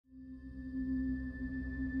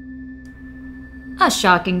A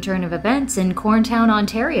shocking turn of events in Corntown,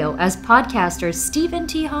 Ontario, as podcasters Stephen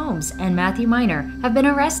T. Holmes and Matthew Miner have been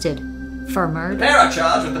arrested for murder. They are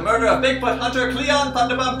charged with the murder of Bigfoot hunter Cleon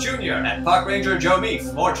Thunderbump Jr. and park ranger Joe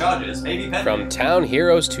Meese. More charges may be pending. From town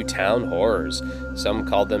heroes to town horrors. Some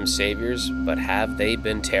called them saviors, but have they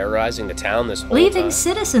been terrorizing the town this whole leaving time?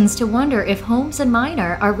 citizens to wonder if Holmes and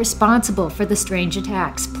Miner are responsible for the strange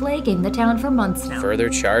attacks plaguing the town for months now. Further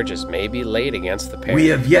charges may be laid against the pair. We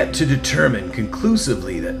have yet to determine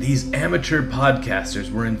conclusively that these amateur podcasters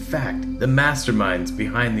were in fact the masterminds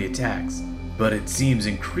behind the attacks, but it seems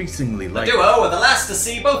increasingly The likely. duo were the last to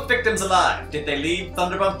see both victims alive. Did they lead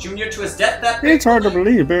Thunderbump Jr. to his death that It's hard to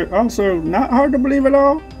believe, but also not hard to believe at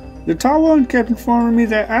all. The tall one kept informing me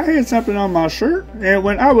that I had something on my shirt, and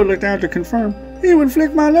when I would look down to confirm, he would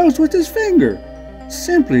flick my nose with his finger.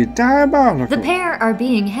 Simply diabolical. The pair are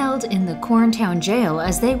being held in the Corntown jail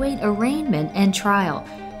as they wait arraignment and trial.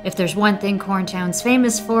 If there's one thing Corntown's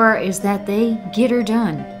famous for, is that they get her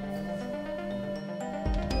done.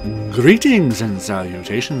 Greetings and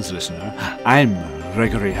salutations, listener. I'm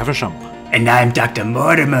Gregory Haversham. And I'm Dr.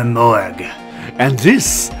 Mortimer Morg. And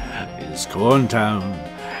this is Corntown,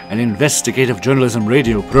 an investigative journalism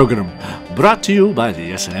radio program brought to you by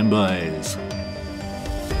the S&M Boys.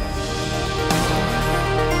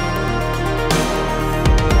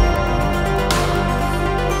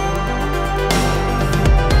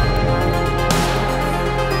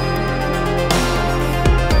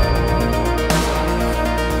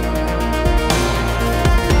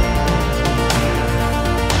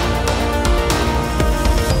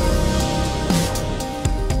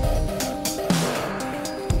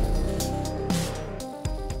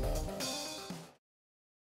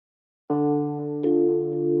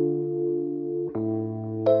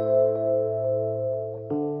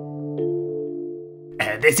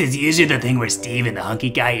 This is usually the thing where Steve and the hunky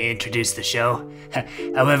guy introduce the show.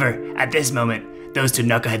 However, at this moment, those two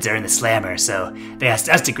knuckleheads are in the slammer, so they asked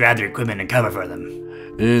us to grab their equipment and cover for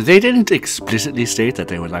them. They didn't explicitly state that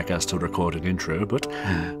they would like us to record an intro, but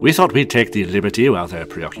we thought we'd take the liberty while they're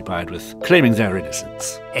preoccupied with claiming their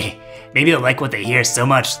innocence. Hey, maybe they'll like what they hear so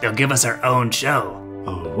much they'll give us our own show.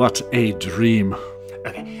 Oh, what a dream.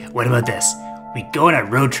 Okay, what about this? We go on a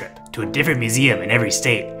road trip to a different museum in every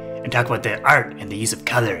state and talk about the art and the use of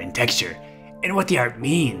color and texture and what the art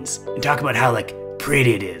means and talk about how,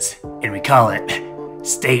 pretty it is. And we call it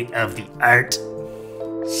State of the Art.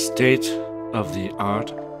 State of the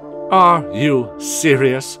art? Are you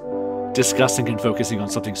serious? Discussing and focusing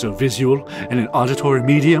on something so visual in an auditory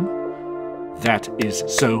medium? That is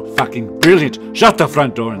so fucking brilliant. Shut the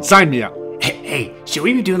front door and sign me out. Hey, should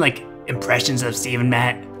we be doing impressions of Steve and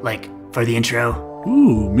Matt, for the intro?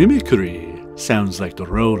 Ooh, mimicry. Sounds like the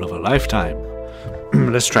role of a lifetime.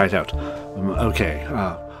 Let's try it out. Okay.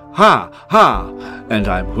 Ha, ha. And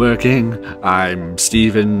I'm working. I'm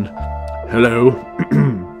Stephen. Hello.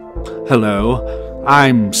 Hello.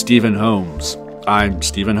 I'm Stephen Holmes. I'm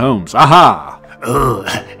Stephen Holmes. Aha!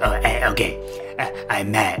 Okay.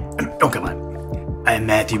 I'm Matt. Oh, come on. I'm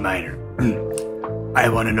Matthew Miner. I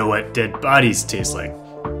want to know what dead bodies taste like.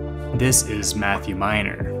 This is Matthew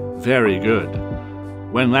Miner. Very good.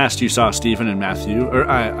 When last you saw Stephen and Matthew,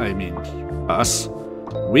 I mean us,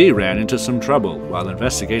 we ran into some trouble while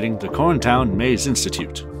investigating the Corntown Maze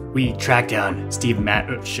Institute. We tracked down Steve and Matt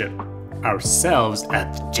ourselves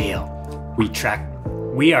at the jail.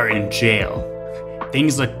 We are in jail.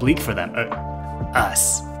 Things look bleak for them.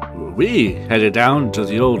 Us. We headed down to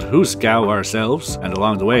the old Hoosgow ourselves, and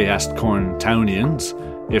along the way asked Corntownians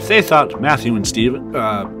if they thought Matthew and Steve,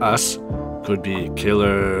 us, could be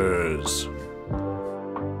killers.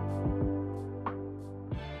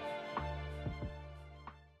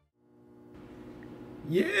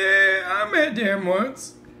 Yeah, I met them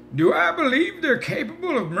once. Do I believe they're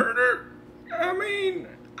capable of murder? I mean,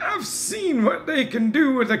 I've seen what they can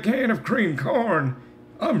do with a can of cream corn.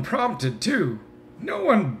 Unprompted, too. No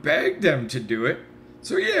one begged them to do it.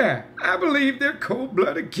 So yeah, I believe they're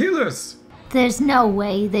cold-blooded killers. There's no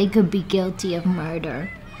way they could be guilty of murder.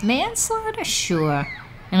 Manslaughter, sure.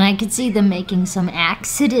 And I could see them making some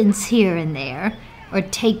accidents here and there, or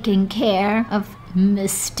taking care of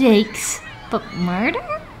mistakes. But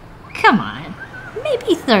murder? Come on.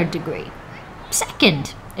 Maybe third degree.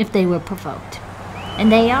 Second, if they were provoked.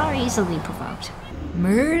 And they are easily provoked.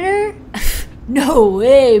 Murder? No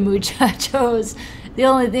way, muchachos. The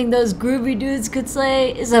only thing those groovy dudes could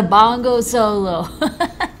slay is a bongo solo.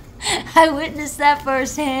 I witnessed that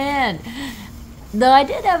firsthand. Though I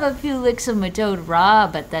did have a few licks of my toad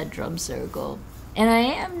Rob at that drum circle. And I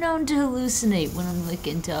am known to hallucinate when I'm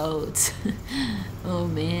licking toads. Oh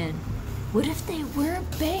man. What if they weren't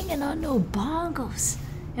banging on no bongos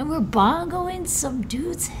and were bongoing some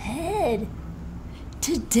dude's head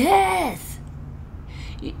to death?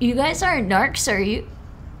 You guys aren't narcs, are you?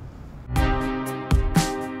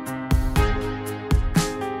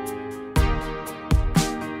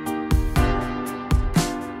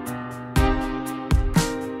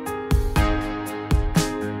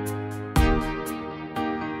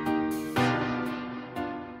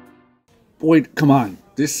 Boyd, come on.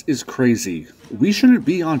 This is crazy. We shouldn't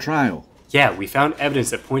be on trial. Yeah, we found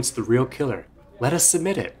evidence that points to the real killer. Let us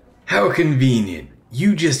submit it. How convenient.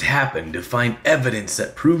 You just happened to find evidence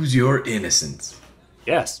that proves your innocence.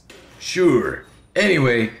 Yes. Sure.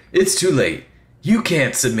 Anyway, it's too late. You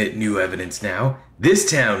can't submit new evidence now.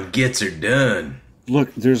 This town gets her done.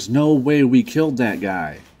 Look, there's no way we killed that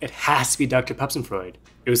guy. It has to be Dr. Pupsenfreud.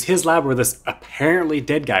 It was his lab where this apparently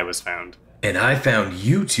dead guy was found. And I found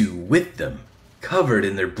you two with them, covered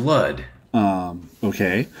in their blood.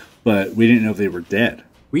 Okay, but we didn't know they were dead.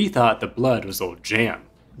 We thought the blood was old jam.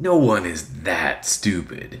 No one is that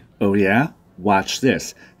stupid. Oh yeah? Watch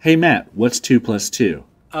this. Hey Matt, what's 2 + 2?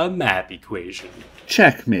 A map equation.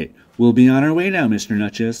 Checkmate. We'll be on our way now, Mr.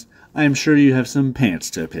 Nutches. I'm sure you have some pants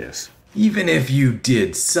to piss. Even if you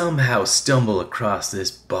did somehow stumble across this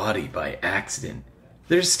body by accident,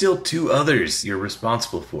 there's still 2 others you're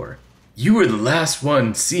responsible for. You were the last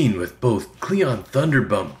one seen with both Cleon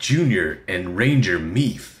Thunderbump Jr. and Ranger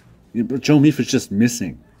Meef. Yeah, but Joe Meef is just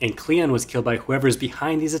missing. And Cleon was killed by whoever's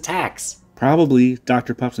behind these attacks. Probably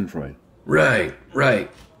Dr. Pupsenfreud. Right.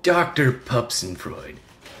 Dr. Pupsenfreud,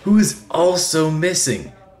 who is also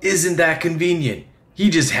missing. Isn't that convenient? He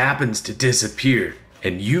just happens to disappear,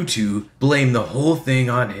 and you two blame the whole thing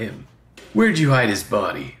on him. Where'd you hide his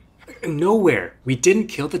body? Nowhere. We didn't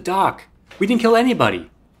kill the doc. We didn't kill anybody.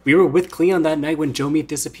 We were with Cleon that night when Joe Meef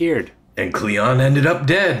disappeared. And Cleon ended up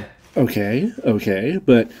dead. Okay,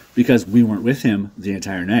 but because we weren't with him the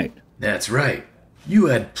entire night. That's right. You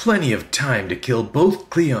had plenty of time to kill both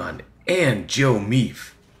Cleon and Joe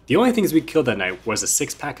Meef. The only things we killed that night was a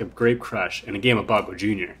 6-pack of Grape Crush and a game of Boggle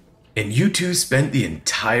Jr. And you two spent the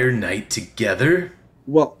entire night together?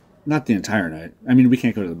 Well, not the entire night. I mean, we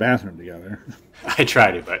can't go to the bathroom together. I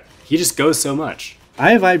tried it, but he just goes so much.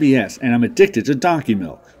 I have IBS, and I'm addicted to donkey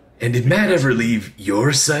milk. And did Matt ever leave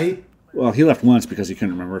your sight? Well, he left once because he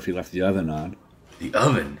couldn't remember if he left the oven on. The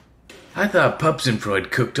oven? I thought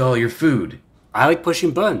Pupsenfreud cooked all your food. I like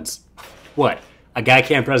pushing buttons. What? A guy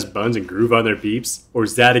can't press buttons and groove on their beeps? Or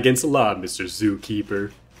is that against the law, Mr.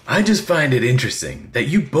 Zookeeper? I just find it interesting that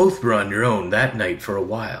you both were on your own that night for a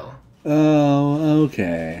while. Oh,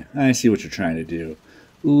 okay. I see what you're trying to do.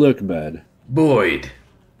 Look, bud. Boyd.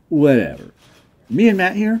 Whatever. Me and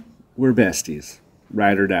Matt here, we're besties.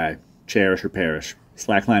 Ride or die. Cherish or perish.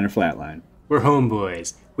 Slackline or flatline. We're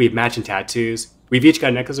homeboys. We have matching tattoos. We've each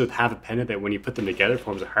got a necklace with half a pendant that when you put them together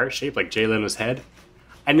forms a heart shape like Jay Leno's head.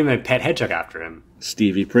 I named my pet hedgehog after him.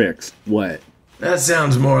 Stevie Pricks. What? That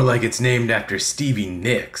sounds more like it's named after Stevie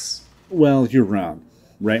Nicks. Well, you're wrong.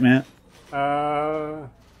 Right, Matt? Right,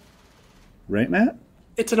 Matt?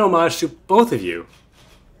 It's an homage to both of you.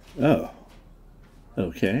 Oh.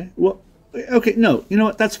 Okay. Well, okay, no. You know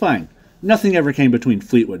what? That's fine. Nothing ever came between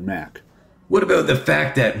Fleetwood Mac. What about the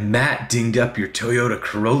fact that Matt dinged up your Toyota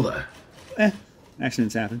Corolla?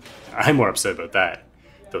 Accidents happen. I'm more upset about that.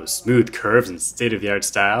 Those smooth curves and state-of-the-art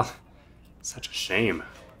style. Such a shame.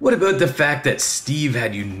 What about the fact that Steve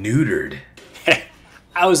had you neutered?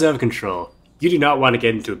 I was out of control. You do not want to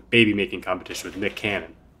get into a baby-making competition with Nick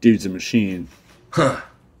Cannon. Dude's a machine. Huh.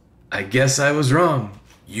 I guess I was wrong.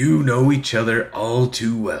 You know each other all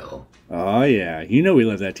too well. Oh, yeah. You know we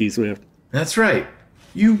love that T-Swift. That's right.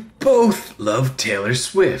 You both love Taylor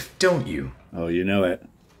Swift, don't you? Oh, you know it.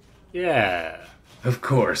 Yeah. Of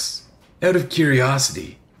course. Out of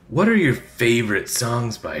curiosity, what are your favorite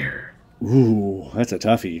songs by her? Ooh, that's a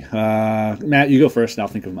toughie. Matt, you go first and I'll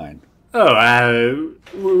think of mine. Oh,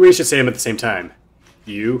 we should say them at the same time.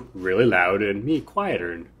 You really loud and me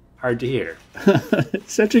quieter and hard to hear.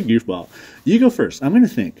 Such a goofball. You go first. I'm going to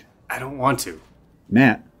think. I don't want to.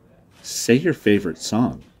 Matt, say your favorite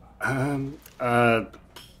song.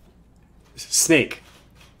 Snake.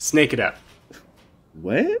 Snake it up.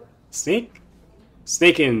 What? Snake?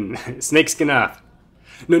 Snakeskin off.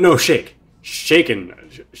 No, shake. Shake and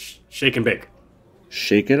bake.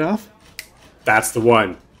 Shake It Off? That's the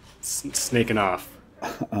one. Snaking off.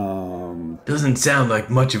 Doesn't sound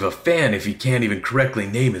like much of a fan if he can't even correctly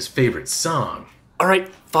name his favorite song. Alright,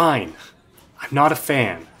 fine. I'm not a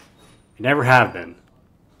fan. I never have been.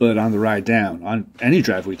 But on the ride down, on any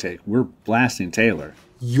drive we take, we're blasting Taylor.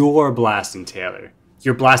 You're blasting Taylor.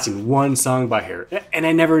 You're blasting one song by her, and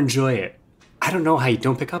I never enjoy it. I don't know how you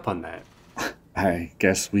don't pick up on that. I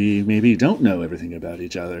guess we maybe don't know everything about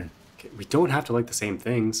each other. We don't have to like the same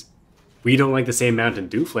things. We don't like the same Mountain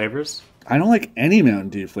Dew flavors. I don't like any Mountain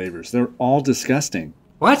Dew flavors. They're all disgusting.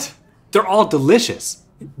 What? They're all delicious.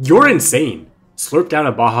 You're insane. Slurp down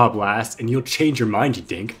a Baja Blast and you'll change your mind, you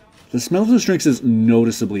dink. The smell of those drinks is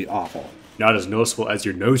noticeably awful. Not as noticeable as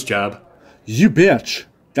your nose job. You bitch!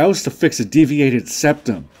 That was to fix a deviated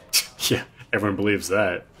septum. Yeah, everyone believes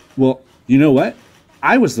that. Well, you know what?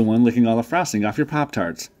 I was the one licking all the frosting off your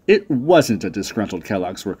Pop-Tarts. It wasn't a disgruntled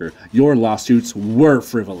Kellogg's worker. Your lawsuits were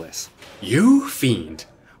frivolous. You fiend.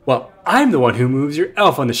 Well, I'm the one who moves your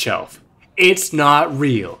elf on the shelf. It's not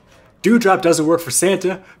real. Dewdrop doesn't work for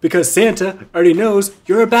Santa because Santa already knows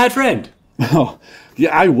you're a bad friend. Oh,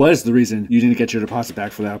 yeah, I was the reason you didn't get your deposit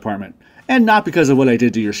back for that apartment. And not because of what I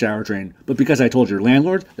did to your shower drain, but because I told your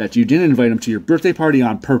landlord that you didn't invite him to your birthday party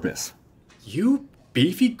on purpose. You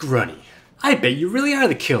beefy grunny. I bet you really are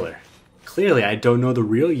the killer. Clearly, I don't know the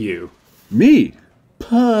real you. Me?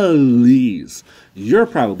 Please. You're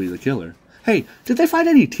probably the killer. Hey, did they find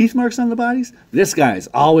any teeth marks on the bodies? This guy's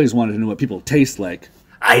always wanted to know what people taste like.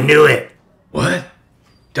 I knew it. What?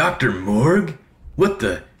 Dr. Morgue? What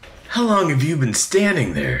the? How long have you been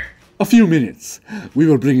standing there? A few minutes. We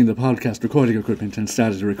were bringing the podcast recording equipment and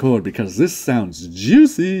started to record because this sounds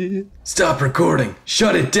juicy. Stop recording.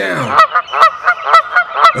 Shut it down.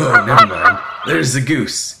 Oh, never mind. There's the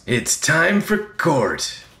goose. It's time for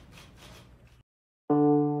court.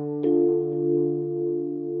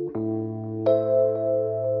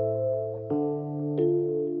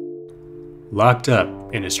 Locked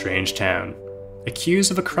up in a strange town.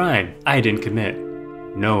 Accused of a crime I didn't commit.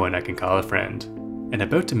 No one I can call a friend. And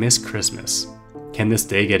about to miss Christmas. Can this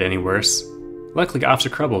day get any worse? Luckily, Officer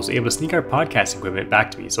Crubble was able to sneak our podcast equipment back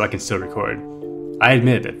to me so I can still record. I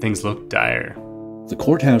admit that things look dire. The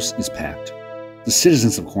courthouse is packed. The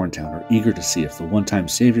citizens of Corntown are eager to see if the one-time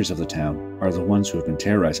saviors of the town are the ones who have been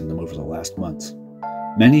terrorizing them over the last months.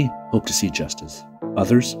 Many hope to see justice.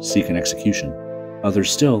 Others seek an execution.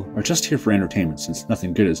 Others still are just here for entertainment since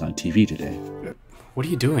nothing good is on TV today. What are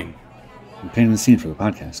you doing? I'm painting the scene for the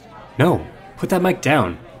podcast. No, put that mic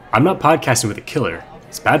down. I'm not podcasting with a killer.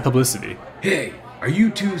 It's bad publicity. Hey, are you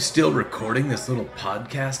two still recording this little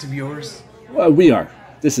podcast of yours? We are.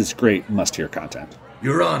 This is great must-hear content.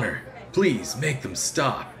 Your Honor, please make them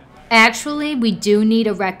stop. Actually, we do need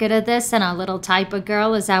a record of this, and our little typer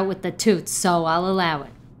girl is out with the toots, so I'll allow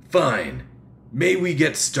it. Fine. May we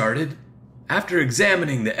get started? After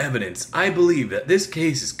examining the evidence, I believe that this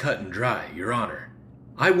case is cut and dry, Your Honor.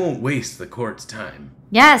 I won't waste the court's time.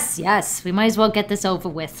 Yes, we might as well get this over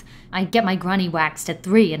with. I get my granny waxed at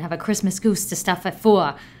 3 and have a Christmas goose to stuff at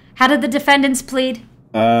 4. How did the defendants plead?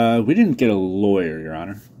 We didn't get a lawyer, Your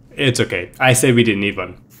Honor. It's okay. I said we didn't need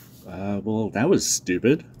one. Well, that was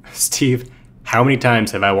stupid. Steve, how many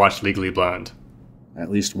times have I watched Legally Blonde?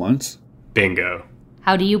 At least once. Bingo.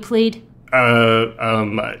 How do you plead?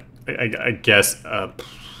 I guess,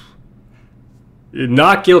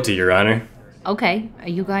 not guilty, Your Honor. Okay, are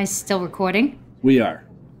you guys still recording? We are.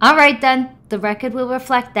 All right then, the record will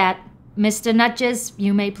reflect that. Mr. Nutches,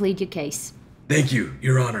 you may plead your case. Thank you,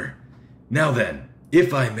 Your Honor. Now then,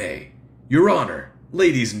 if I may, Your Honor,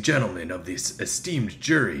 ladies and gentlemen of this esteemed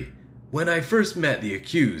jury, when I first met the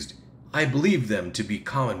accused, I believed them to be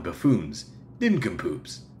common buffoons,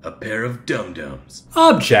 nincompoops, a pair of dum-dums.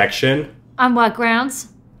 Objection. On what grounds?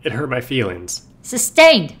 It hurt my feelings.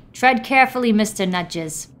 Sustained. Tread carefully, Mr.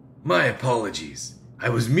 Nutches. My apologies. I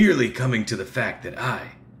was merely coming to the fact that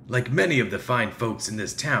I, like many of the fine folks in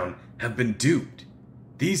this town, have been duped.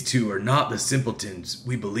 These two are not the simpletons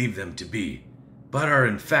we believe them to be, but are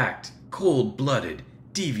in fact cold-blooded,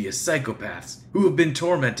 devious psychopaths who have been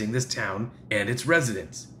tormenting this town and its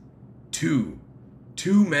residents. Two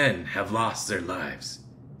men have lost their lives,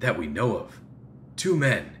 that we know of. 2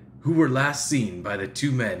 men who were last seen by the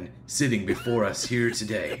 2 men sitting before us here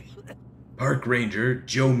today. Park Ranger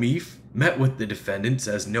Joe Meef met with the defendants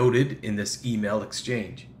as noted in this email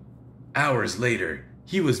exchange. Hours later,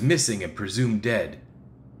 he was missing and presumed dead.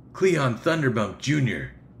 Cleon Thunderbump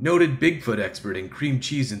Jr., noted Bigfoot expert and cream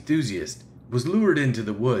cheese enthusiast, was lured into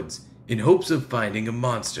the woods in hopes of finding a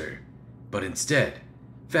monster, but instead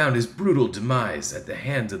found his brutal demise at the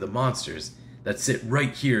hands of the monsters that sit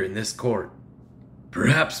right here in this court.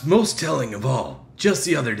 Perhaps most telling of all, just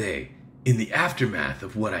the other day, in the aftermath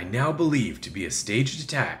of what I now believe to be a staged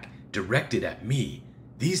attack directed at me,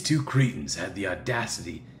 these 2 cretins had the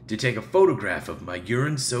audacity to take a photograph of my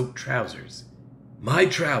urine-soaked trousers. My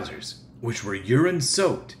trousers, which were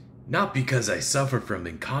urine-soaked, not because I suffer from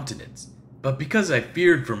incontinence, but because I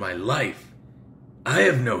feared for my life. I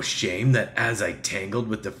have no shame that as I tangled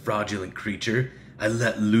with the fraudulent creature, I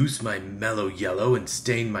let loose my mellow yellow and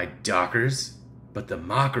stained my dockers. But the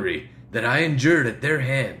mockery that I endured at their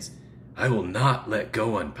hands, I will not let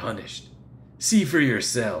go unpunished. See for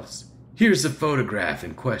yourselves. Here's the photograph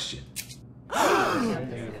in question.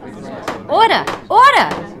 Order!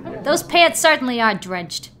 Order! Those pants certainly are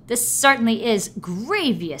drenched. This certainly is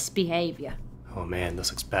grievous behavior. Oh man,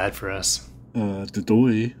 this looks bad for us.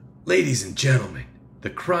 Dodoy. Ladies and gentlemen, the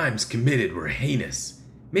crimes committed were heinous,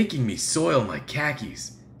 making me soil my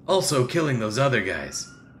khakis, also killing those other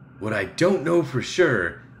guys. What I don't know for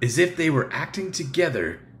sure is if they were acting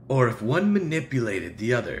together or if one manipulated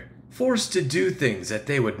the other, forced to do things that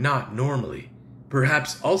they would not normally,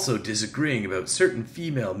 perhaps also disagreeing about certain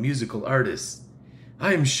female musical artists.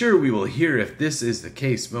 I am sure we will hear if this is the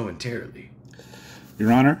case momentarily.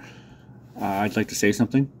 Your Honor, I'd like to say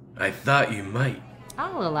something. I thought you might.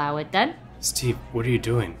 I'll allow it then. Steve, what are you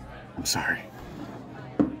doing? I'm sorry.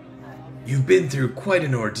 You've been through quite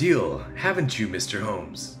an ordeal, haven't you, Mr.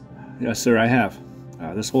 Holmes? Yes, sir, I have.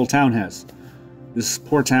 This whole town has. This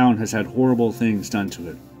poor town has had horrible things done to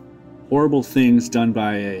it. Horrible things done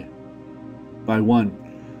by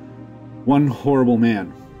one horrible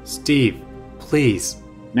man. Steve, please.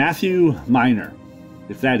 Matthew Minor,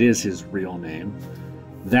 if that is his real name.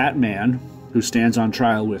 That man who stands on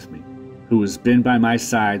trial with me, who has been by my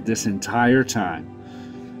side this entire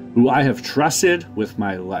time, who I have trusted with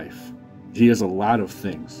my life. He is a lot of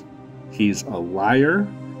things. He's a liar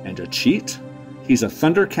and a cheat. He's a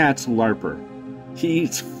Thundercats LARPer. He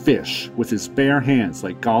eats fish with his bare hands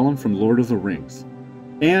like Gollum from Lord of the Rings.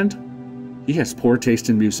 And he has poor taste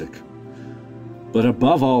in music. But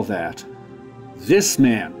above all that, this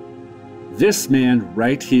man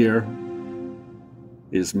right here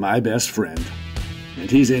is my best friend.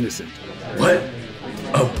 And he's innocent. What?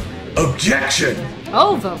 Objection!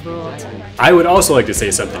 Overruled. I would also like to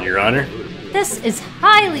say something, Your Honor. This is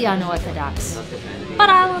highly unorthodox, but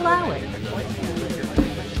I'll allow it.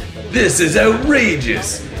 This is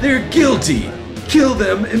outrageous! They're guilty! Kill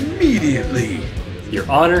them immediately! Your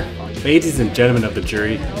Honor, ladies and gentlemen of the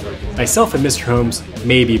jury, myself and Mr. Holmes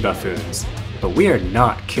may be buffoons, but we are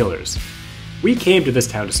not killers. We came to this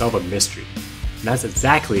town to solve a mystery, and that's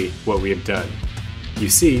exactly what we have done. You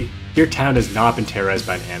see, your town has not been terrorized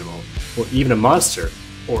by an animal, or even a monster,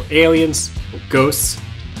 or aliens, or ghosts.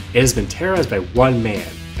 It has been terrorized by one man,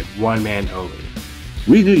 and one man only.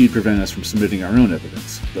 We knew you'd prevent us from submitting our own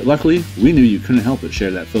evidence, but luckily, we knew you couldn't help but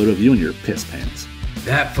share that photo of you in your piss pants.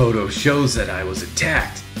 That photo shows that I was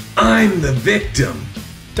attacked. I'm the victim!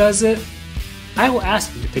 Does it? I will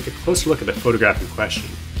ask you to take a closer look at the photograph in question.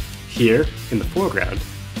 Here, in the foreground,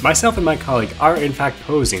 myself and my colleague are in fact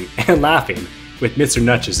posing and laughing with Mr.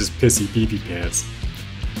 Nutch's pissy pee-pee pants.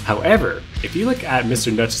 However, if you look at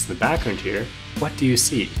Mr. Nutch's in the background here, what do you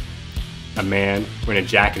see? A man wearing a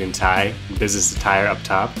jacket and tie and business attire up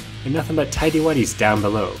top, and nothing but tidy whities down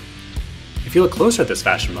below. If you look closer at this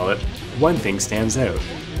fashion mullet, one thing stands out.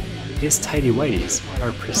 His tidy whities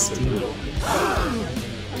are pristine.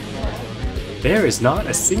 There is not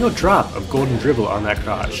a single drop of golden dribble on that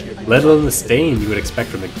crotch, let alone the stain you would expect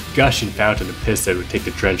from the gushing fountain of piss that it would take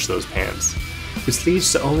to drench those pants. Which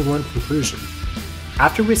leads to only one conclusion.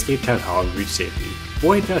 After we escaped Town Hall and reached safety,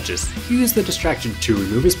 Boyd Nutchess used the distraction to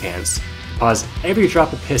remove his pants, pause every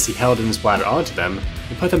drop of piss he held in his bladder onto them,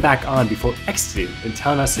 and put them back on before exiting and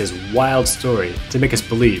telling us his wild story to make us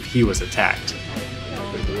believe he was attacked.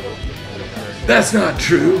 That's not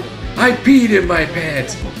true! I peed in my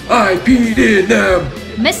pants! I peed in them!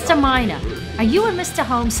 Mr. Minor, are you and Mr.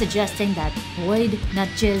 Holmes suggesting that Boyd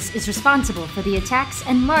Nutchess is responsible for the attacks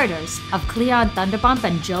and murders of Cleon Thunderbump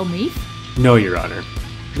and Joe Meath? No, Your Honor.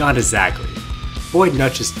 Not exactly. Boyd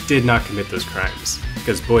Nutchess did not commit those crimes,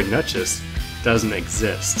 because Boyd Nutchess doesn't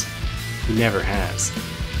exist. He never has.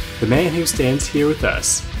 The man who stands here with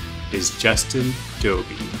us is Justin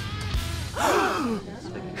Dobie.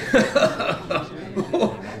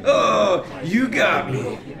 Oh, you got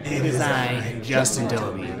me! It is I, Justin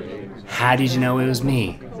Dobie. How did you know it was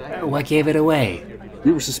me? What gave it away?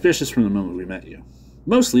 We were suspicious from the moment we met you.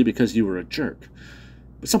 Mostly because you were a jerk.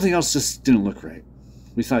 But something else just didn't look right.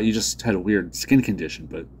 We thought you just had a weird skin condition,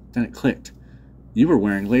 but then it clicked. You were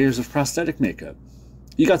wearing layers of prosthetic makeup.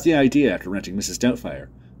 You got the idea after renting Mrs. Doubtfire,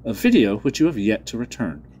 a video which you have yet to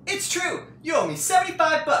return. It's true! You owe me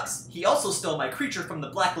 $75! He also stole my creature from the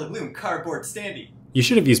Black Lagoon cardboard standee. You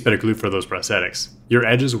should have used better glue for those prosthetics. Your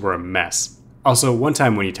edges were a mess. Also, one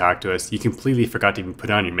time when you talked to us, you completely forgot to even put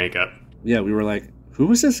on your makeup. Yeah, we were like,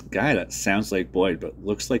 who is this guy that sounds like Boyd but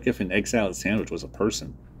looks like if an egg salad sandwich was a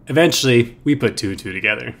person? Eventually, we put two and two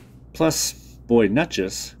together. Plus, Boy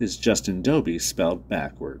Nutchess is Justin Dobie spelled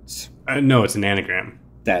backwards. No, it's an anagram.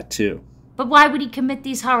 That too. But why would he commit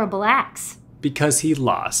these horrible acts? Because he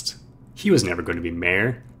lost. He was never going to be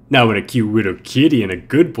mayor. Not when a cute widow kitty and a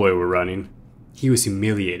good boy were running. He was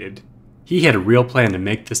humiliated. He had a real plan to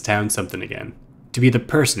make this town something again. To be the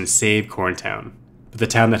person to save Corntown. But the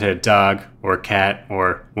town that had a dog, or a cat,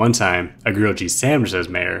 or, one time, a grilled cheese sandwich as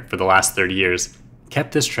mayor for the last 30 years,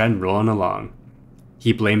 kept this trend rolling along.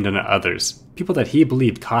 He blamed it on others, people that he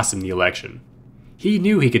believed cost him the election. He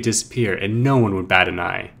knew he could disappear and no one would bat an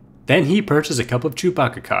eye. Then he purchased a couple of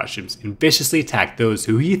Chewbacca costumes and viciously attacked those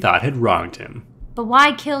who he thought had wronged him. But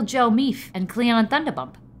why kill Joe Meef and Cleon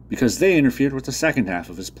Thunderbump? Because they interfered with the second half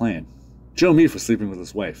of his plan. Joe Meef was sleeping with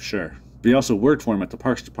his wife, sure, but he also worked for him at the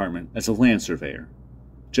Parks Department as a land surveyor.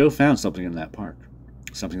 Joe found something in that park.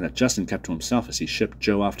 Something that Justin kept to himself as he shipped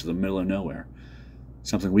Joe off to the middle of nowhere.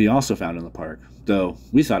 Something we also found in the park, though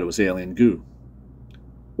we thought it was alien goo.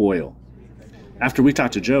 Oil. After we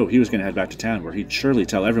talked to Joe, he was going to head back to town where he'd surely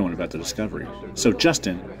tell everyone about the discovery. So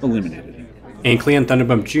Justin eliminated him. And Cleon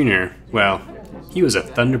Thunderbump Jr., well, he was a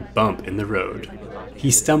thunder bump in the road. He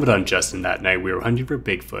stumbled on Justin that night we were hunting for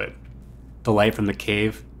Bigfoot. The light from the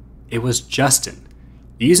cave, it was Justin,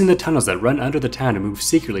 using the tunnels that run under the town to move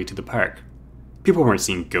secretly to the park. People weren't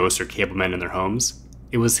seeing ghosts or cable men in their homes.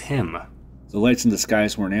 It was him. The lights in the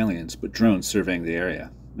skies weren't aliens, but drones surveying the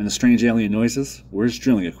area. And the strange alien noises were his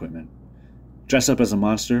drilling equipment. Dress up as a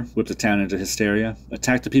monster, whip the town into hysteria,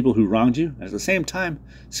 attack the people who wronged you, and at the same time,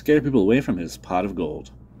 scare people away from his pot of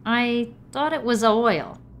gold. I thought it was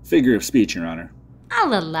oil. Figure of speech, Your Honor.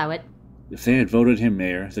 I'll allow it. If they had voted him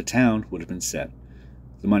mayor, the town would have been set.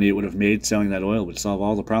 The money it would have made selling that oil would solve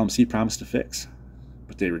all the problems he promised to fix.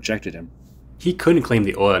 But they rejected him. He couldn't claim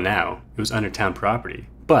the oil now. It was under town property.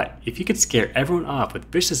 But if he could scare everyone off with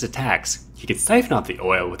vicious attacks, he could siphon off the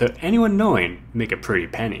oil without anyone knowing and make a pretty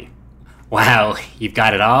penny. Wow, you've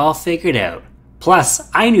got it all figured out. Plus,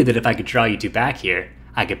 I knew that if I could draw you two back here,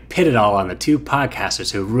 I could pit it all on the two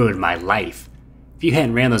podcasters who ruined my life. If you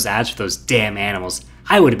hadn't ran those ads for those damn animals,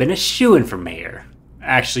 I would have been a shoo-in for mayor.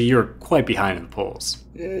 Actually, you're quite behind in the polls.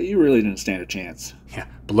 Yeah, you really didn't stand a chance. Yeah,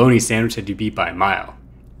 Bologna Sandwich had you beat by a mile.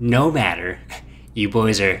 No matter. You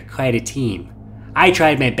boys are quite a team. I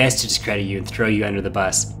tried my best to discredit you and throw you under the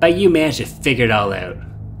bus, but you managed to figure it all out.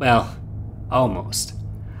 Well, almost.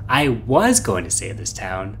 I was going to save this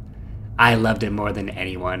town. I loved it more than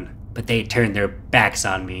anyone, but they turned their backs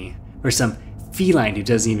on me. Or some feline who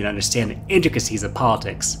doesn't even understand the intricacies of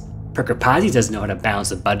politics. Perker Posey doesn't know how to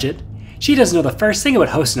balance a budget. She doesn't know the first thing about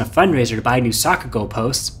hosting a fundraiser to buy new soccer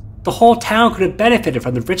goalposts. The whole town could have benefited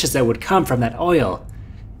from the riches that would come from that oil.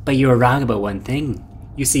 But you were wrong about one thing.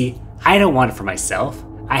 You see, I don't want it for myself.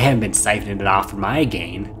 I haven't been siphoning it off for my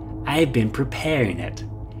gain. I've been preparing it.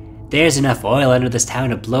 There's enough oil under this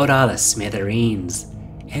town to blow it all to smithereens.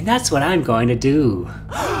 And that's what I'm going to do.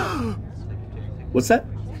 What's that?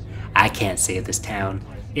 I can't save this town.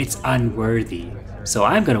 It's unworthy. So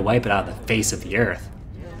I'm going to wipe it off the face of the earth.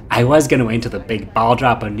 I was going to wait until the big ball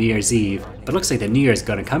drop on New Year's Eve, but looks like the New Year's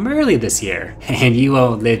going to come early this year. And you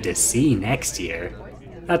won't live to see next year.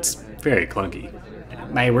 That's very clunky.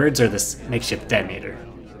 My words are this makeshift detonator.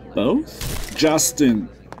 Both? Justin.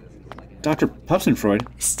 Dr. Pupsenfreud.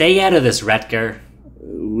 Stay out of this, Rutger.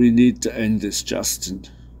 We need to end this, Justin.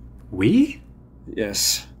 We?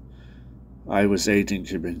 Yes. I was aiding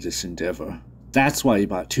him in this endeavor. That's why he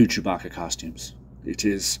bought 2 Chewbacca costumes. It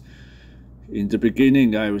is. In the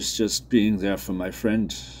beginning, I was just being there for my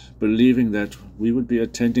friend, believing that we would be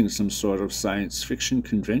attending some sort of science fiction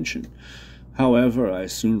convention. However, I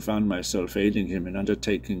soon found myself aiding him in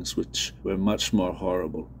undertakings which were much more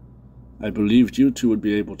horrible. I believed you two would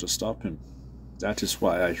be able to stop him. That is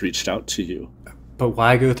why I reached out to you. But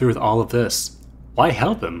why go through with all of this? Why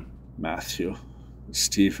help him? Matthew,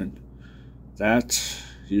 Stephen, that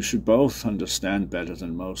you should both understand better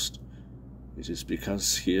than most. It is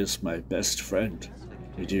because he is my best friend.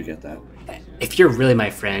 You do get that? If you're really my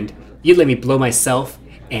friend, you'd let me blow myself,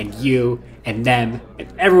 and you, and them,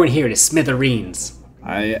 and everyone here to smithereens.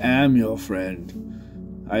 I am your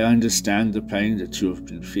friend. I understand the pain that you have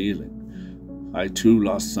been feeling. I too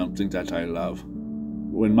lost something that I love.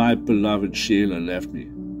 When my beloved Sheila left me,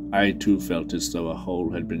 I too felt as though a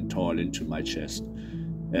hole had been torn into my chest.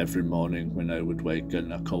 Every morning when I would wake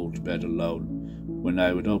in a cold bed alone, when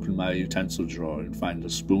I would open my utensil drawer and find the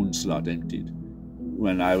spoon slot emptied,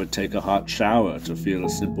 when I would take a hot shower to feel a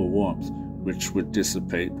simple warmth, which would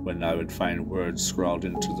dissipate when I would find words scrawled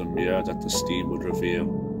into the mirror that the steam would reveal,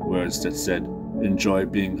 words that said, "Enjoy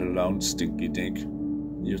being alone, stinky dink."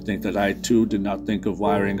 You think that I too did not think of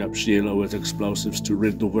wiring up Sheila with explosives to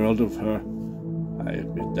rid the world of her? I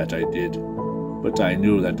admit that I did. But I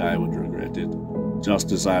knew that I would regret it,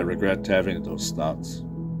 just as I regret having those thoughts.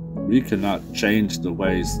 We cannot change the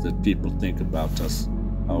ways that people think about us.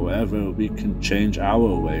 However, we can change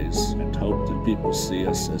our ways and hope that people see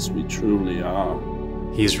us as we truly are.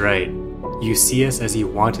 He's right. You see us as you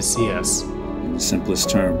want to see us. In the simplest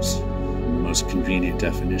terms, in the most convenient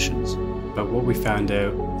definitions. But what we found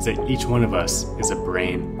out is that each one of us is a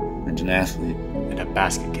brain, And an athlete, and a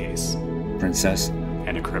basket case, princess.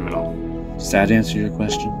 and a criminal. Does that answer your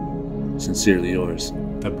question? Sincerely yours.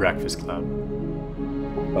 The Breakfast Club.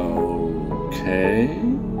 Okay.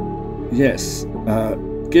 Yes,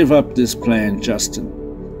 give up this plan, Justin.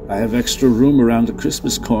 I have extra room around the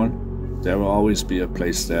Christmas corn. There will always be a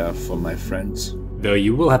place there for my friends. Though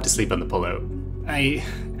you will have to sleep on the pullout.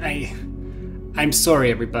 I'm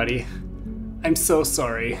sorry, everybody. I'm so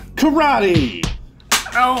sorry. Karate!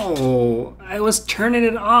 Oh, I was turning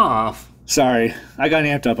it off. Sorry, I got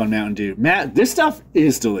amped up on Mountain Dew. Matt, this stuff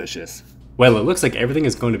is delicious. Well, it looks like everything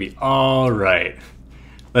is going to be alright.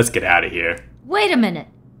 Let's get out of here. Wait a minute.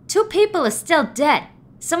 2 people are still dead.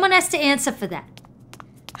 Someone has to answer for that.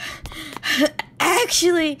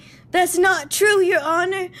 Actually, that's not true, Your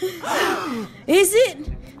Honor. Is it?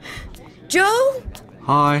 Joe?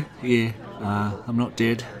 Hi, yeah, I'm not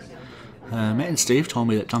dead. Matt and Steve told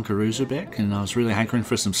me that Dunkaroos are back, and I was really hankering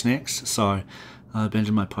for some snacks, so I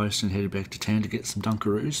abandoned my post and headed back to town to get some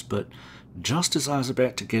Dunkaroos, but just as I was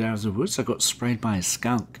about to get out of the woods, I got sprayed by a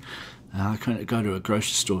skunk. I couldn't go to a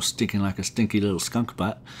grocery store stinking like a stinky little skunk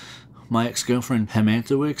butt. My ex-girlfriend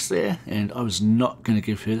Samantha works there, and I was not going to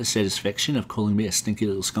give her the satisfaction of calling me a stinky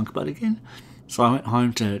little skunk butt again. So I went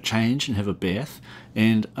home to change and have a bath,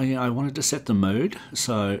 and I wanted to set the mood,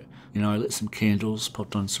 so I lit some candles,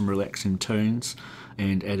 popped on some relaxing tunes,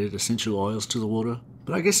 and added essential oils to the water.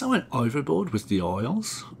 But I guess I went overboard with the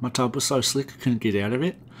oils. My tub was so slick I couldn't get out of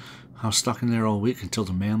it. I was stuck in there all week until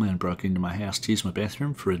the mailman broke into my house to use my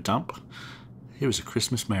bathroom for a dump. It was a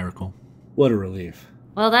Christmas miracle. What a relief.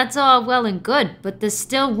 Well, that's all well and good, but there's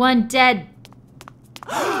still one dead.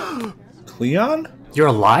 Cleon? You're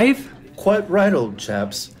alive? Quite right, old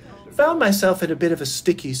chaps. Found myself in a bit of a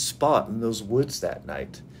sticky spot in those woods that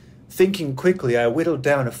night. Thinking quickly, I whittled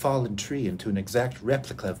down a fallen tree into an exact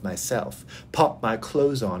replica of myself, popped my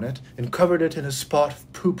clothes on it, and covered it in a spot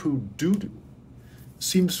of poo-poo doo-doo.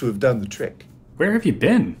 Seems to have done the trick. Where have you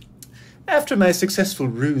been? After my successful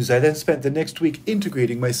ruse, I then spent the next week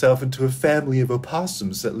integrating myself into a family of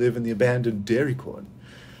opossums that live in the abandoned dairy corn.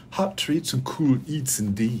 Hot treats and cool eats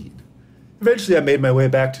indeed. Eventually, I made my way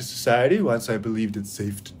back to society once I believed it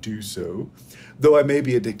safe to do so, though I may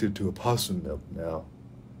be addicted to opossum milk now.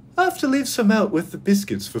 I'll have to leave some out with the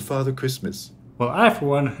biscuits for Father Christmas. Well, I, for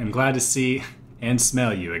one, am glad to see and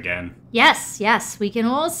smell you again. Yes, we can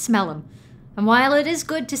all smell him. And while it is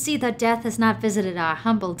good to see that death has not visited our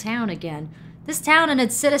humble town again, this town and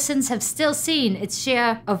its citizens have still seen its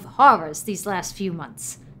share of horrors these last few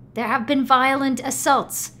months. There have been violent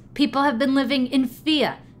assaults. People have been living in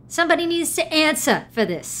fear. Somebody needs to answer for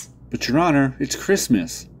this. But Your Honor, it's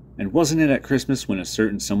Christmas. And wasn't it at Christmas when a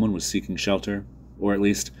certain someone was seeking shelter? Or at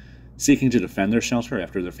least, seeking to defend their shelter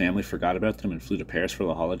after their family forgot about them and flew to Paris for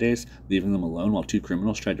the holidays, leaving them alone while 2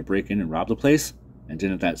 criminals tried to break in and rob the place? And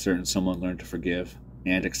didn't that certain someone learn to forgive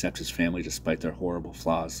and accept his family despite their horrible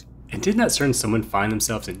flaws? And didn't that certain someone find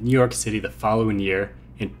themselves in New York City the following year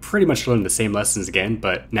and pretty much learn the same lessons again,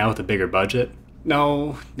 but now with a bigger budget?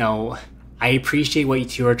 No. I appreciate what you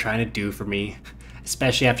 2 are trying to do for me,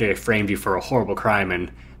 especially after I framed you for a horrible crime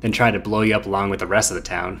and then tried to blow you up along with the rest of the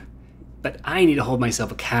town. But I need to hold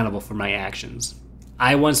myself accountable for my actions.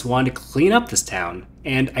 I once wanted to clean up this town,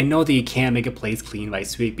 and I know that you can't make a place clean by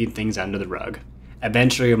sweeping things under the rug.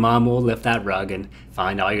 Eventually your mom will lift that rug and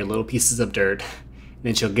find all your little pieces of dirt, and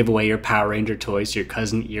then she'll give away your Power Ranger toys to your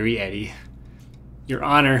cousin Eerie Eddie. Your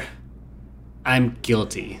Honor, I'm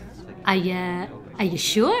guilty. Are you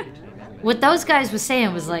sure? What those guys were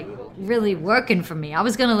saying was really working for me. I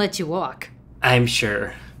was gonna let you walk. I'm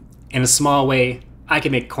sure. In a small way, I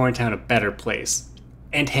can make Corntown a better place.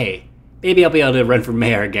 And hey, maybe I'll be able to run for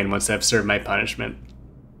mayor again once I've served my punishment.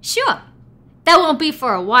 Sure. That won't be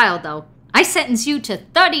for a while, though. I sentence you to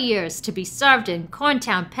 30 years to be served in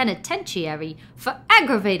Corntown Penitentiary for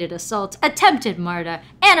aggravated assault, attempted murder,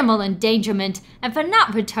 animal endangerment, and for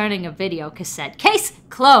not returning a video cassette. Case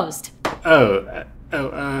closed.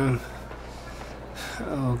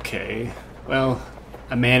 Okay. Well,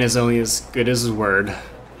 a man is only as good as his word.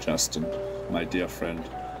 Justin, my dear friend,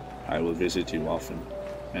 I will visit you often,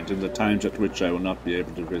 and in the times at which I will not be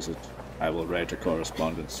able to visit, I will write a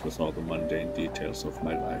correspondence with all the mundane details of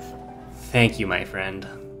my life. Thank you, my friend.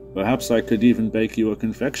 Perhaps I could even bake you a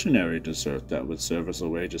confectionery dessert that would serve as a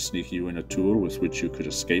way to sneak you in a tool with which you could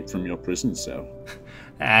escape from your prison cell.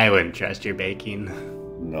 I wouldn't trust your baking.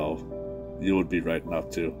 No, you would be right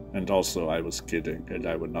not to. And also, I was kidding, and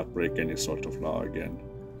I would not break any sort of law again.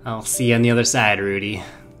 I'll see you on the other side, Rudy.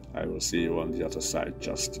 I will see you on the other side,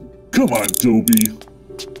 Justin. Come on, Toby!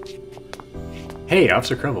 Hey,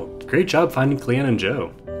 Officer Crumble. Great job finding Cleon and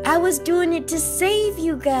Joe. I was doing it to save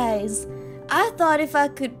you guys. I thought if I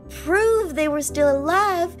could prove they were still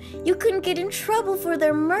alive, you couldn't get in trouble for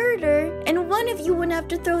their murder, and one of you wouldn't have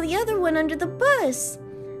to throw the other one under the bus.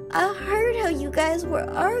 I heard how you guys were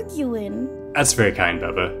arguing. That's very kind,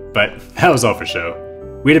 Bubba, but that was all for show.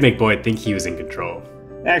 We had to make Boyd think he was in control.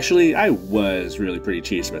 Actually, I was really pretty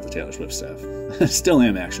cheesed about the Taylor Swift stuff. Still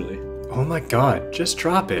am, actually. Oh my god, just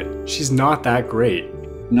drop it. She's not that great.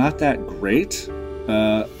 Not that great?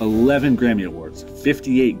 11 Grammy Awards,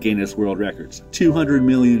 58 Guinness World Records, 200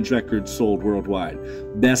 million records sold worldwide,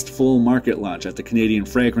 best full market launch at the Canadian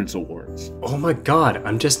Fragrance Awards. Oh my god,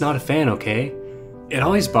 I'm just not a fan, okay? It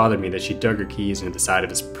always bothered me that she dug her keys into the side of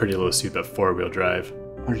his pretty little suit that four-wheel drive.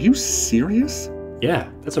 Are you serious? Yeah,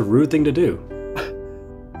 that's a rude thing to do.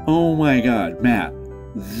 Oh my god, Matt,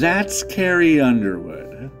 that's Carrie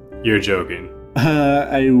Underwood. You're joking.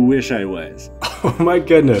 I wish I was. Oh my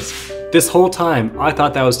goodness. This whole time, I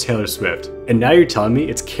thought that was Taylor Swift, and now you're telling me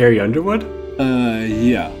it's Carrie Underwood?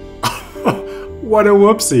 Yeah. What a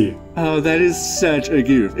whoopsie. Oh, that is such a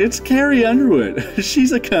goof. It's Carrie Underwood.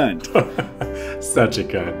 She's a cunt. Such a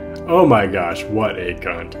cunt. Oh my gosh, what a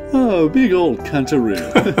cunt. Oh, big old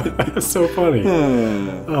cuntaroo. So funny.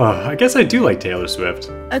 Oh, I guess I do like Taylor Swift.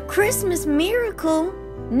 A Christmas miracle?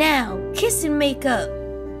 Now, kiss and make up.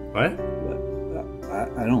 What?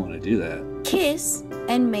 I don't want to do that. Kiss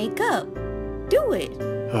and make up. Do it.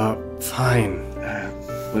 Fine.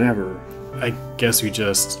 Whatever. I guess we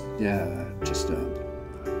just... Yeah, just,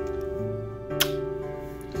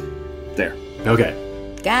 there. Okay.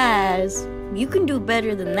 Guys, you can do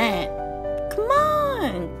better than that. Come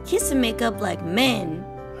on, kiss and make up like men.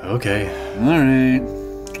 Okay. Alright.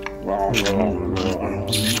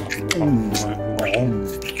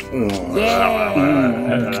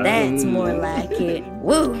 Yeah, that's more like it.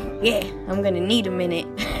 Woo, yeah, I'm gonna need a minute.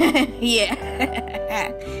 Yeah,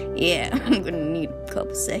 I'm gonna need a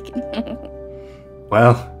couple seconds.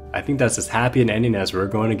 Well, I think that's as happy an ending as we're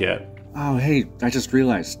going to get. Oh, hey, I just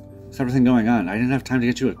realized, with everything going on, I didn't have time to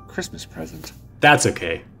get you a Christmas present. That's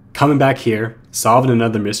okay. Coming back here, solving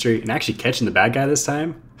another mystery, and actually catching the bad guy this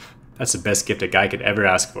time, that's the best gift a guy could ever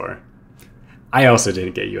ask for. I also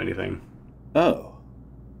didn't get you anything. Oh.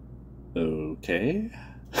 Okay.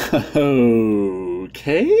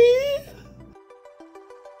 Okay?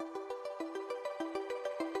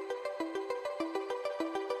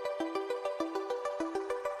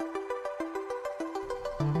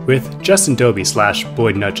 With Justin Dobie /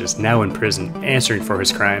 Boyd Nudges now in prison answering for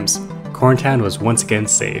his crimes, Corntown was once again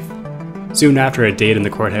safe. Soon after a date in the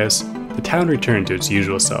courthouse, the town returned to its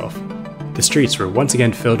usual self. The streets were once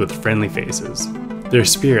again filled with friendly faces. Their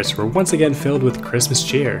spirits were once again filled with Christmas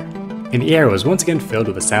cheer. And the air was once again filled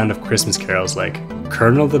with the sound of Christmas carols like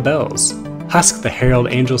Colonel the Bells, Husk the Herald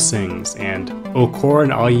Angel Sings, and O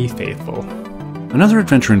Corn All Ye Faithful. Another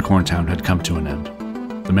adventure in Corntown had come to an end.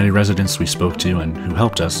 The many residents we spoke to and who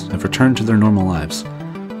helped us have returned to their normal lives.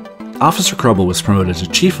 Officer Crumble was promoted to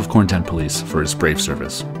Chief of Corntown Police for his brave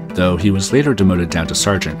service, though he was later demoted down to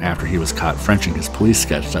Sergeant after he was caught Frenching his police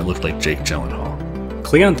sketch that looked like Jake Gyllenhaal.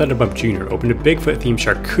 Cleon Thunderbump Jr. opened a Bigfoot-themed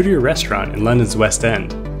charcuterie restaurant in London's West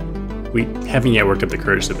End. We haven't yet worked up the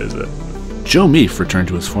courage to visit. Joe Meef returned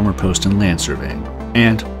to his former post in land surveying,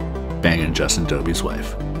 and banging Justin Dobie's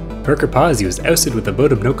wife. Parker Posey was ousted with a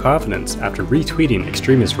vote of no confidence after retweeting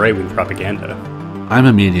extremist right-wing propaganda. I'm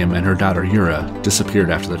a Medium and her daughter Yura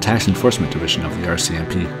disappeared after the Tax Enforcement Division of the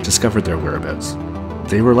RCMP discovered their whereabouts.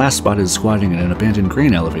 They were last spotted squatting in an abandoned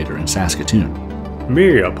grain elevator in Saskatoon.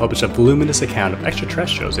 Muriel published a voluminous account of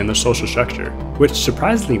extraterrestrials and their social structure, which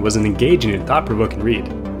surprisingly was an engaging and thought-provoking read.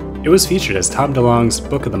 It was featured as Tom DeLonge's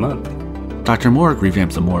Book of the Month. Dr. Morg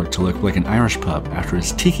revamped the morgue to look like an Irish pub after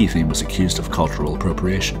his tiki theme was accused of cultural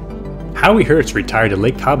appropriation. Howie Hertz retired to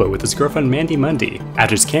Lake Cabo with his girlfriend Mandy Mundy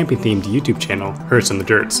after his camping-themed YouTube channel, Hertz on the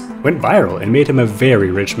Dirts, went viral and made him a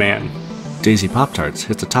very rich man. Daisy Pop-Tarts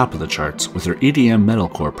hit the top of the charts with her EDM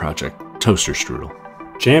metalcore project, Toaster Strudel.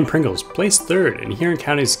 Jan Pringles placed third in Huron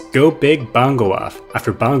County's Go Big Bongo Off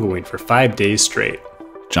after bongoing for 5 days straight.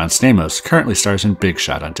 John Stamos currently stars in Big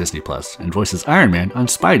Shot on Disney Plus and voices Iron Man on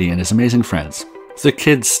Spidey and His Amazing Friends. The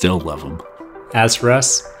kids still love him. As for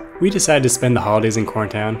us, we decided to spend the holidays in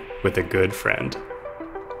Corntown with a good friend.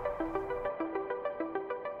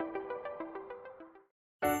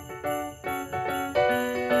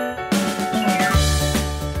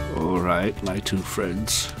 right, my two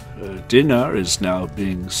friends. Dinner is now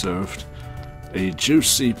being served. A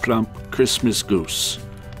juicy, plump Christmas goose,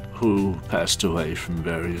 who passed away from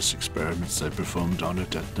various experiments I performed on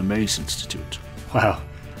it at the Mace Institute. Wow,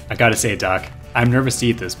 I gotta say, Doc, I'm nervous to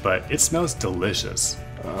eat this, but it smells delicious.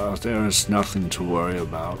 There is nothing to worry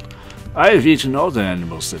about. I have eaten all the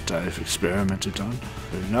animals that I have experimented on.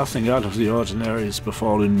 Nothing out of the ordinary has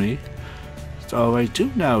befallen me. Though I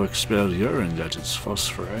do now expel urine that is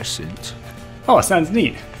phosphorescent. Oh, sounds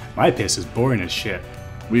neat. My piss is boring as shit.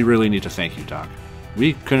 We really need to thank you, Doc.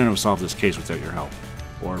 We couldn't have solved this case without your help.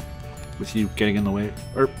 Or with you getting in the way.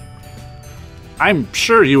 Or I'm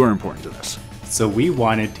sure you were important to this. So we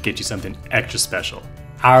wanted to get you something extra special.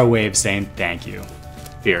 Our way of saying thank you.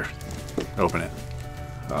 Here, open it.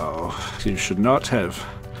 Oh, you should not have.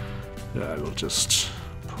 I will just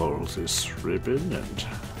pull this ribbon and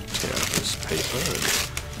tear this paper,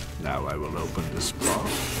 and now I will open this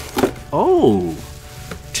box. Oh,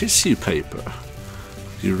 tissue paper.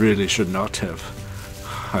 You really should not have.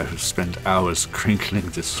 I have spent hours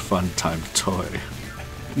crinkling this fun-time toy.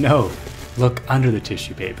 No, look under the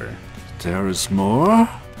tissue paper. There is more?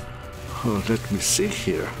 Oh, let me see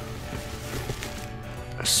here.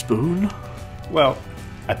 A spoon? Well,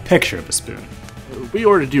 a picture of a spoon. We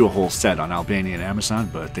ordered you a whole set on Albania and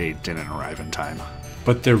Amazon, but they didn't arrive in time.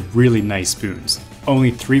 But they're really nice spoons.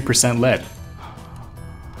 Only 3% lead.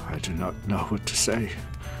 I do not know what to say.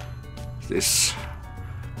 This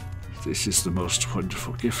is the most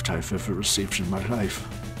wonderful gift I've ever received in my life.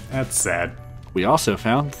 That's sad. We also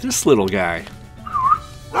found this little guy.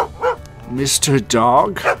 Mr.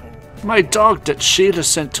 Dog? My dog that Sheila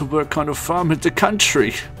sent to work on a farm in the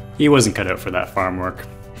country. He wasn't cut out for that farm work.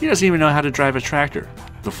 He doesn't even know how to drive a tractor.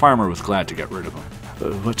 The farmer was glad to get rid of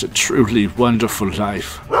him. What a truly wonderful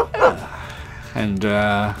life. And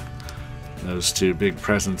those two big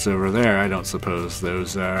presents over there, I don't suppose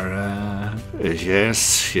those are,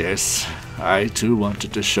 Yes. I too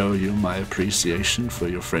wanted to show you my appreciation for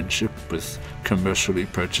your friendship with commercially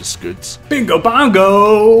purchased goods. Bingo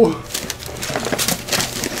bongo!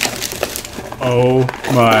 Oh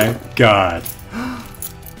my god.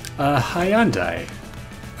 Hyundai.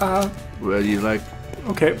 Well, you like...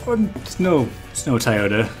 Okay, well, it's no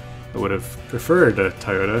Toyota. I would have preferred a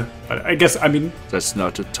Toyota, but I guess, That's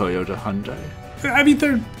not a Toyota Hyundai?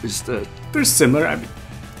 They're similar.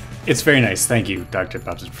 It's very nice. Thank you, Dr.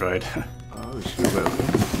 Babs Freud. Oh, you're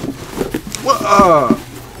welcome.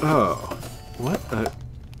 What? A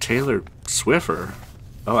Taylor Swiffer?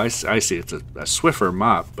 Oh, I see. It's a Swiffer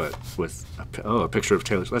mop, but with a picture of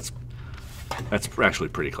Taylor. That's actually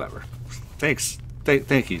pretty clever. Thanks.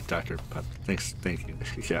 Thank you, Dr. Pup. Thank you.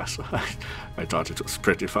 Yes, I thought it was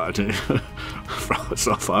pretty funny.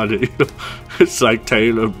 So funny. It's like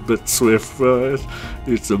Taylor, but Swift.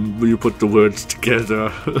 You put the words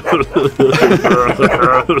together.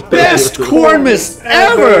 Best Cormus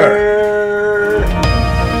ever!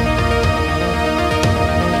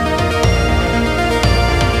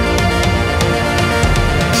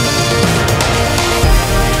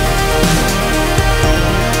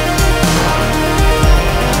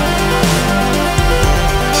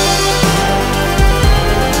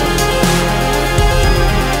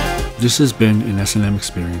 This has been an S&M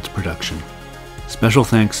Experience production. Special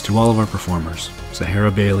thanks to all of our performers, Sahara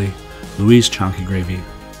Bailey, Louise Chonky Gravy,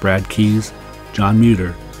 Brad Keys, John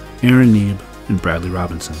Muter, Aaron Neeb, and Bradley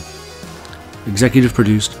Robinson. Executive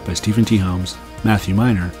produced by Stephen T. Holmes, Matthew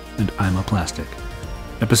Miner, and Ima Plastic.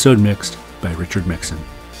 Episode mixed by Richard Mixon.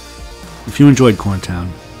 If you enjoyed Corntown,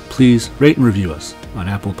 please rate and review us on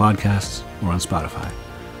Apple Podcasts or on Spotify.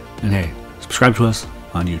 And hey, subscribe to us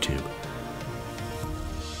on YouTube.